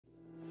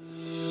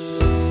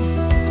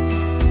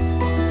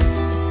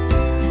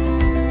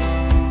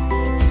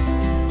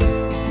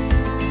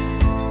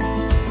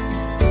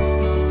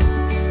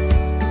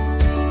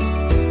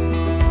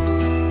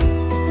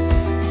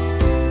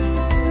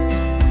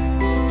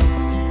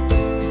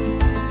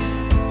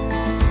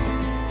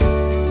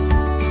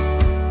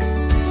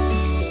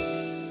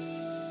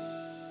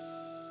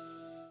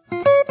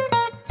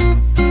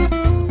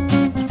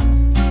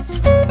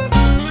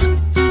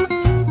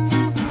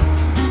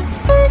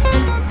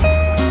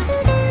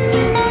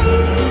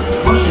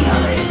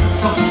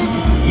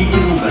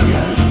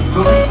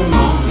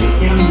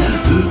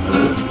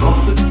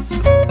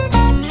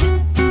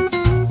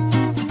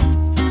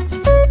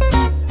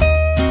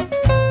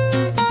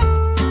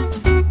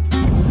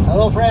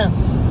Hello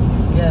friends,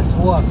 guess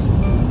what?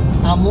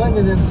 I'm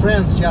landing in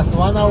France just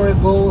 1 hour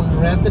ago,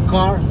 rent the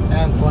car,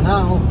 and for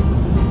now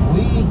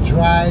we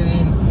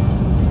driving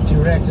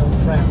directly on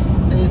France.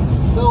 It's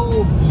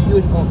so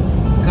beautiful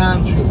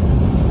country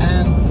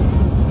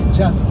and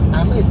just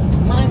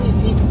amazing,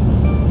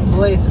 magnificent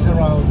places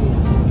around me.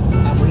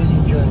 I'm really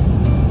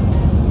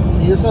enjoying.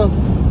 See you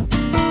soon.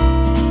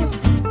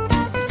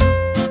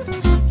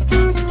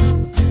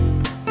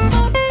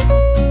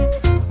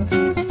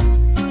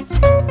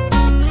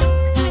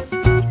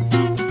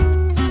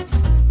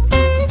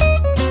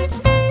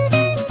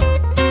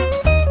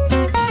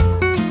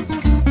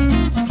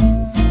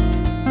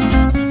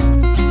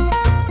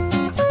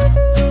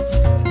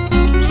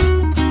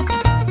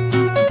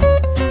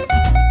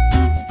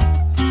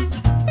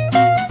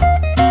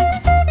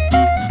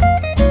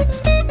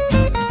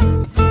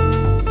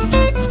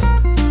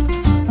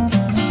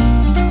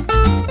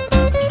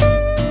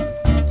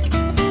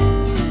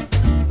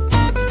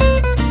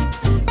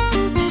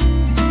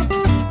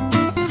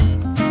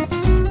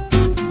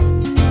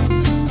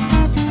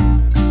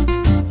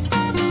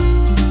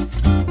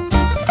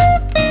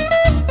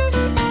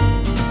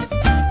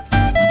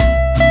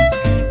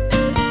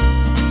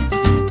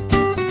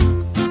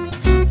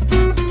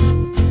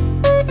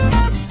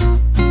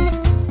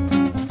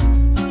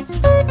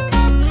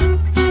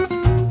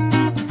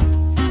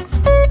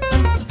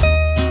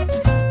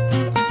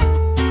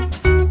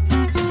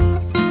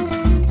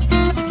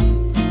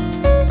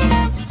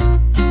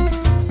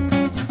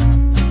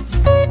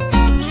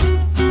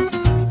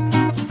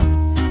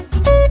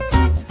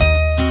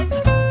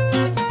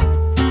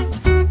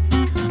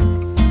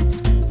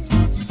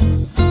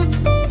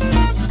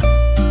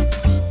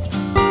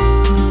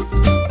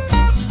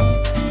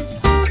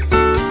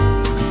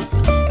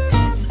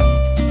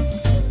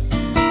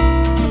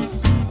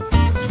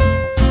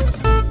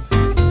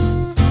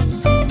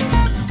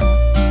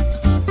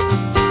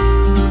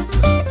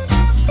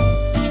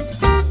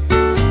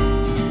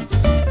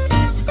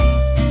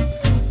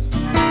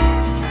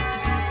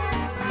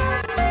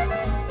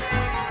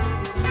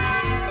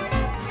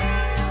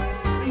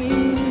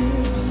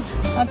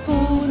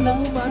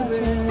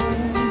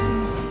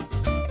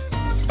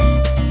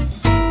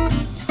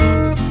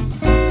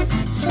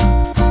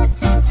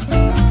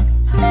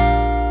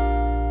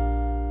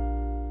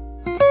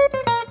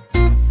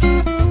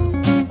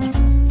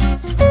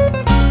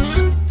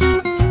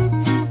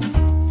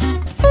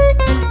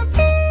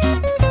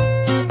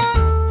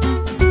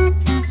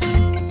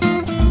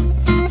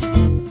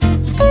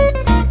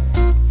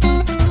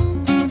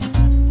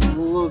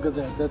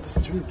 That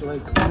street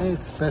like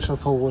made special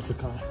for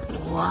watercolor.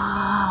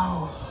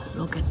 Wow,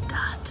 look at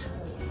that.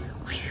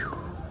 Whew.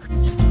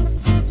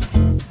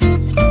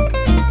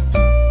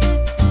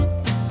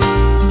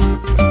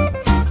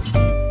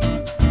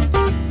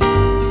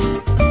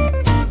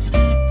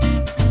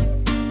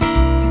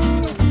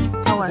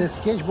 The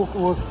sketchbook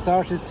was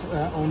started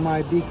on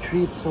my big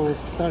trip, so it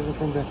started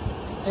from the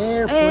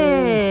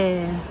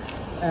airplane.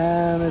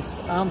 And it's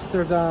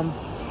Amsterdam.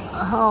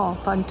 Oh,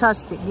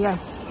 fantastic,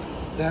 yes.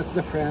 That's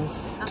the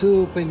France.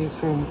 2 paintings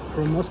from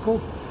Moscow.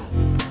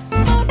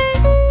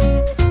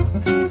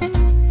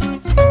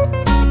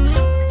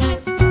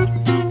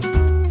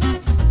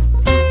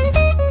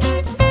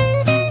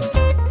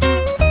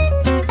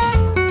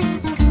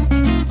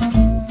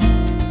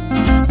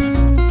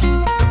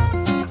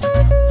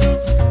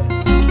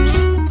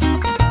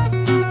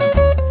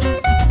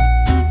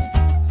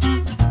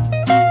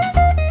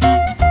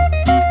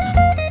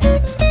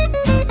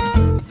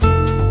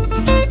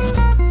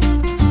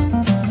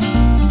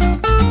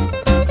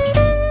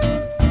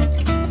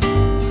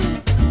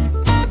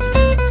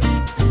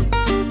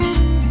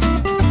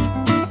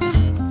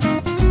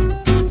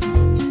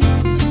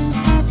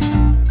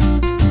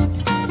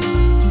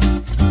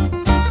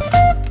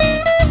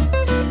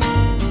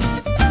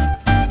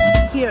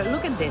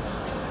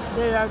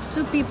 There are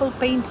 2 people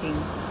painting.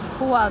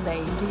 Who are they?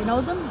 Do you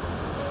know them?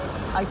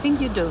 I think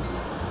you do.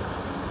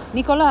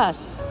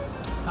 Nicolas.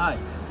 Hi.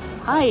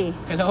 Hi.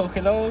 Hello,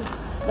 hello.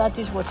 That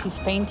is what he's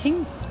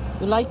painting.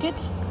 You like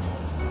it?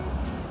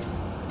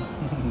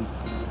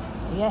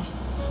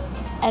 Yes.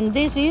 And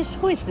this is,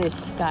 who is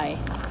this guy?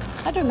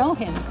 I don't know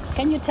him.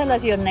 Can you tell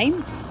us your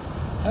name?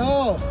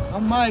 Hello,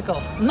 I'm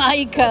Michael.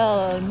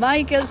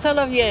 Michael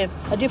Soloviev.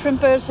 A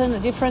different person, a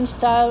different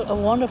style, a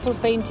wonderful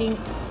painting.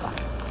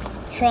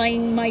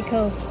 Trying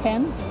Michael's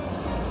pen.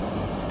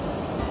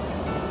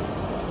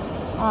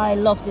 I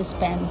love this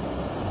pen.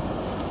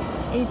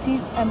 It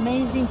is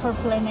amazing for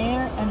plein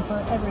air and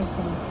for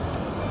everything.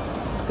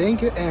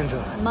 Thank you,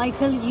 Angela.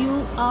 Michael,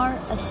 you are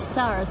a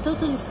star, a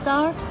total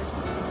star,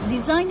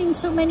 designing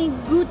so many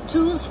good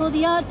tools for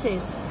the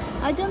artist.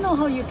 I don't know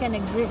how you can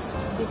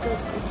exist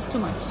because it's too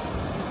much.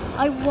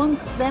 I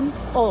want them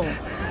all.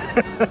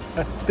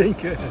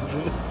 Thank you,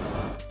 Angela.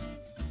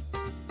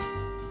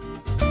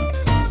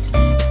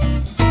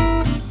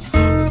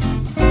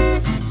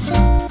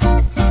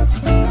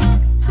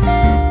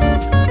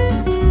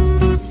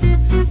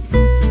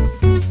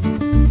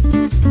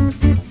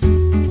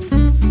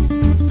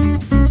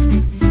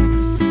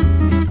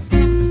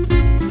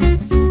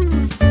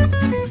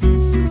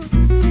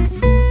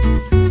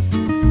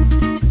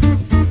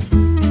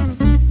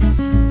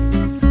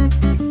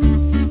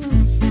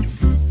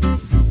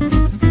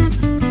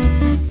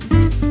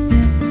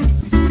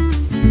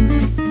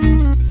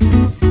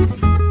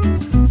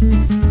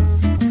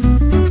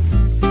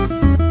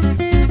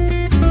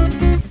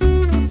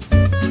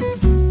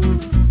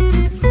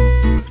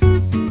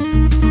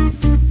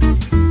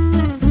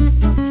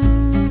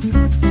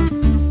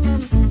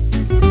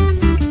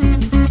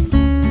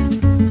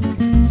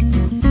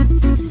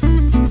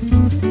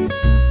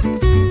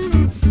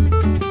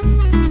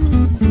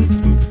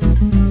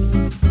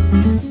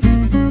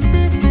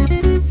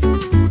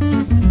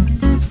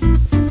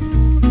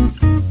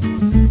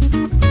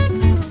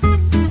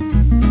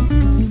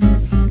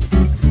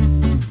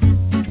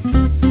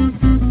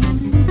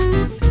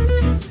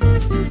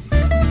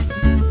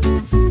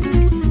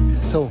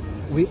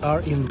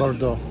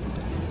 Bordeaux.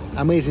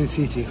 Amazing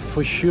city,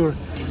 for sure.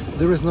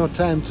 There is no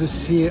time to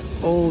see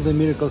all the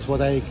miracles what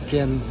I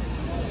can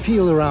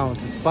feel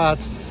around, but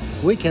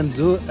we can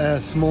do a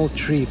small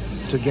trip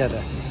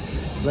together.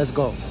 Let's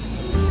go.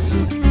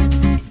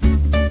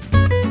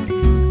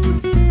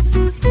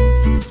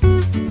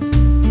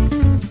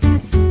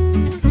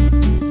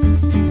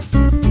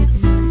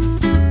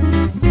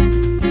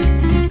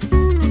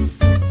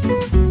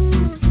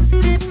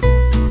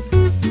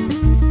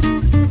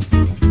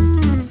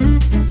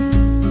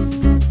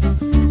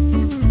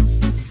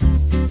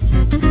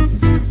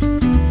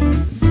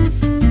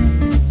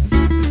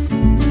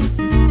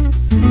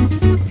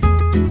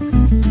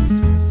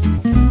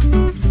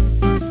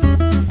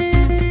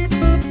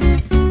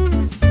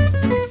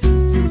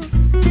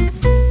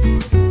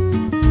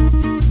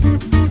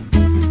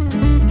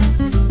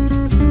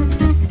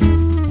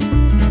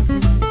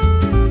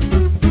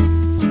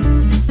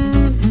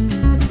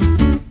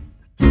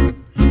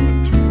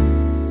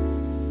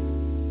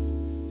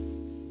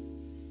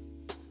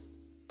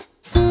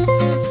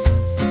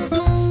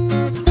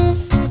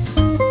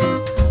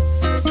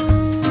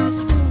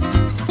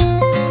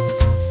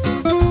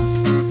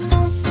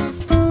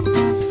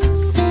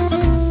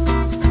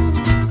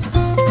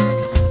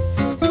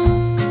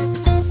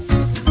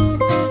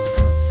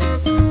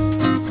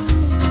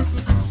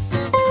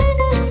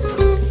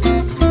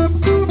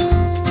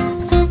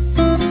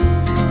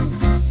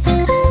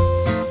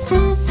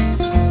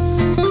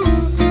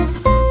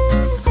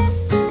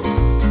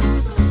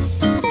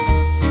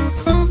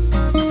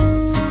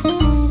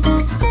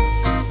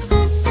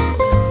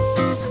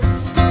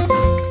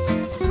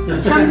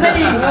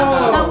 Champagne!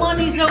 Someone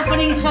is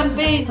opening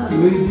champagne.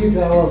 We did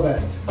our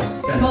best.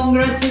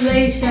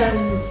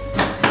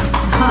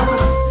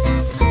 Congratulations!